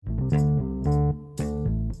What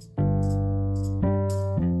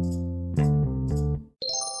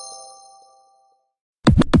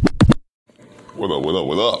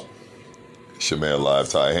up? It's your man Live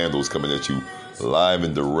Ty Handles coming at you live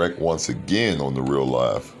and direct once again on the Real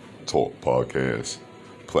Live Talk Podcast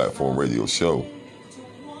platform radio show.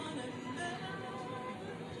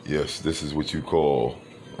 Yes, this is what you call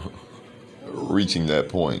reaching that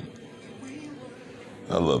point.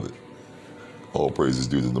 I love it. All praises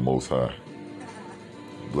due to the Most High,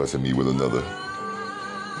 blessing me with another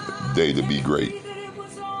day to be great.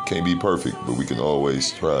 Can't be perfect, but we can always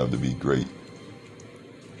strive to be great.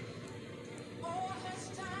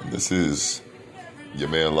 And this is your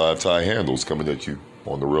man Live Ty Handles coming at you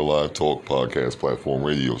on the Real Live Talk Podcast platform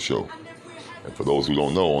radio show. And for those who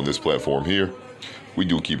don't know, on this platform here, we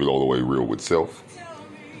do keep it all the way real with self,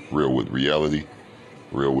 real with reality,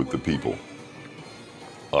 real with the people,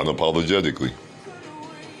 unapologetically.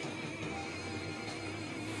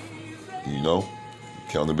 You know,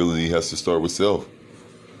 accountability has to start with self.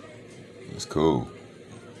 It's cool.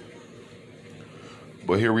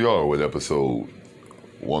 But here we are with episode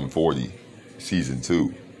 140, season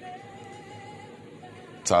 2.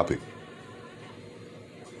 Topic: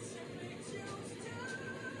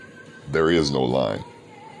 there is no line.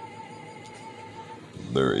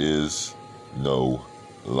 There is no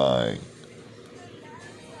line.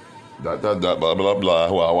 Dot, blah, blah,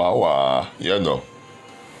 blah, wah, wah, wah. Yeah, no.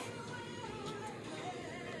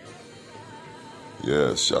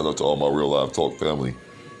 Yes, shout out to all my Real Live Talk family,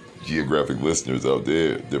 geographic listeners out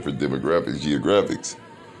there, different demographics, geographics.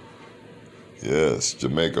 Yes,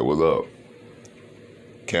 Jamaica, what up?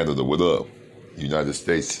 Canada, what up? United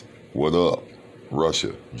States, what up?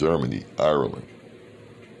 Russia, Germany, Ireland,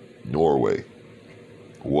 Norway,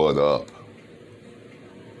 what up?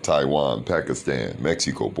 Taiwan, Pakistan,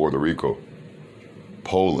 Mexico, Puerto Rico,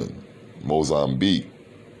 Poland, Mozambique,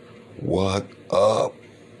 what up?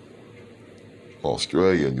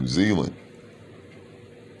 Australia, New Zealand.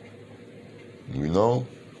 You know?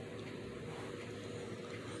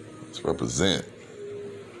 Let's represent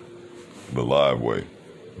the live way,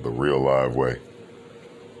 the real live way.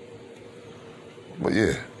 But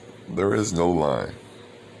yeah, there is no line.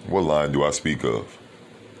 What line do I speak of?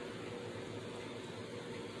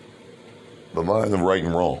 The line of right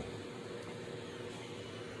and wrong.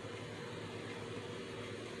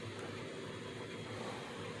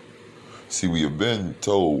 See, we have been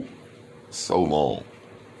told so long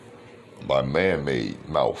by man-made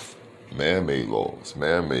mouth, man-made laws,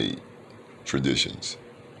 man-made traditions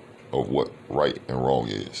of what right and wrong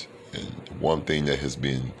is. And one thing that has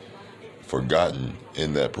been forgotten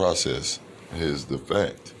in that process is the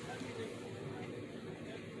fact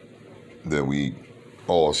that we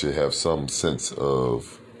all should have some sense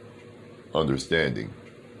of understanding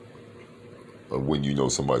of when you know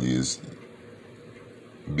somebody is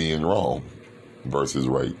being wrong versus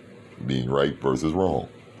right, being right versus wrong.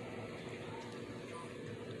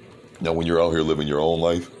 Now, when you're out here living your own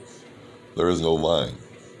life, there is no line.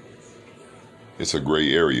 It's a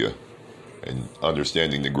gray area, and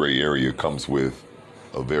understanding the gray area comes with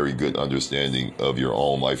a very good understanding of your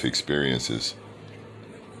own life experiences.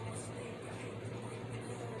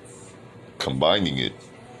 Combining it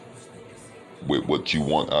with what you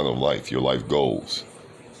want out of life, your life goals,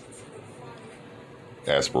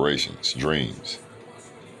 aspirations, dreams.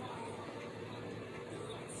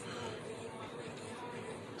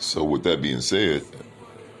 So with that being said,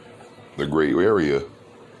 the gray area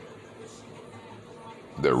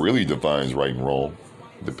that really defines right and wrong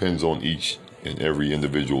depends on each and every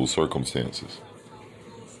individual's circumstances.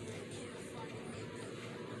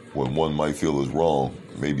 When one might feel is wrong,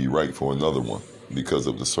 may be right for another one because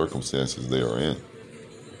of the circumstances they are in.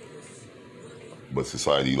 But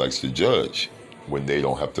society likes to judge when they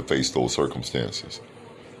don't have to face those circumstances.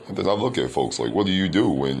 And then I look at folks like, what do you do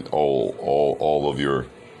when all of your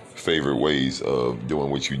favorite ways of doing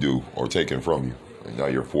what you do are taken from you, and now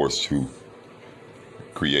you're forced to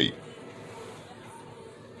create,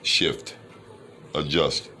 shift,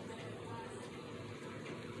 adjust?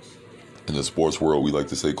 In the sports world, we like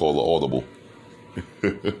to say call the audible.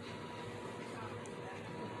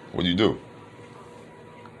 What do you do?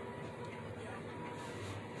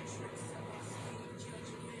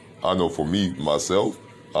 I know for me, myself,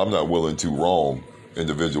 I'm not willing to wrong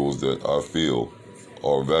individuals that I feel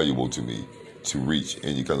are valuable to me to reach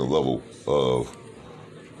any kind of level of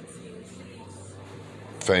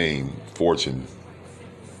fame, fortune,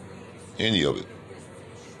 any of it.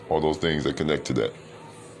 All those things that connect to that.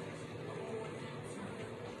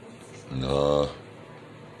 Nah.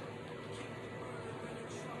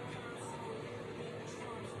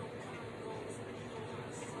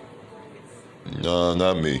 No,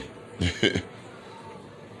 not me.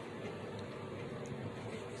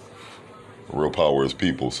 Real power is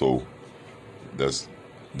people, so that's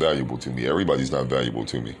valuable to me. Everybody's not valuable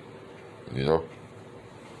to me, you know?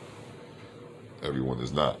 Everyone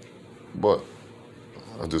is not. But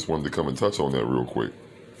I just wanted to come and touch on that real quick.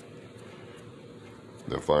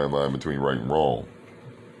 That fine line between right and wrong.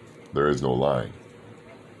 There is no line.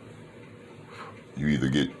 You either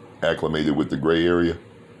get acclimated with the gray area,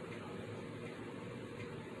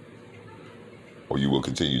 or you will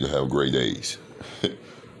continue to have gray days.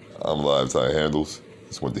 I'm Live Tie Handles.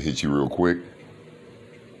 Just wanted to hit you real quick.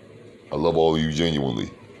 I love all of you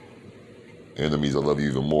genuinely. Enemies, I love you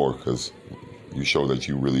even more because you show that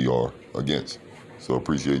you really are against. So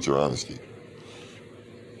appreciate your honesty.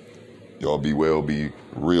 Y'all be well, be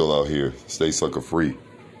real out here. Stay sucker free.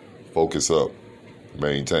 Focus up,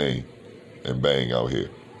 maintain, and bang out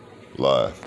here. Live.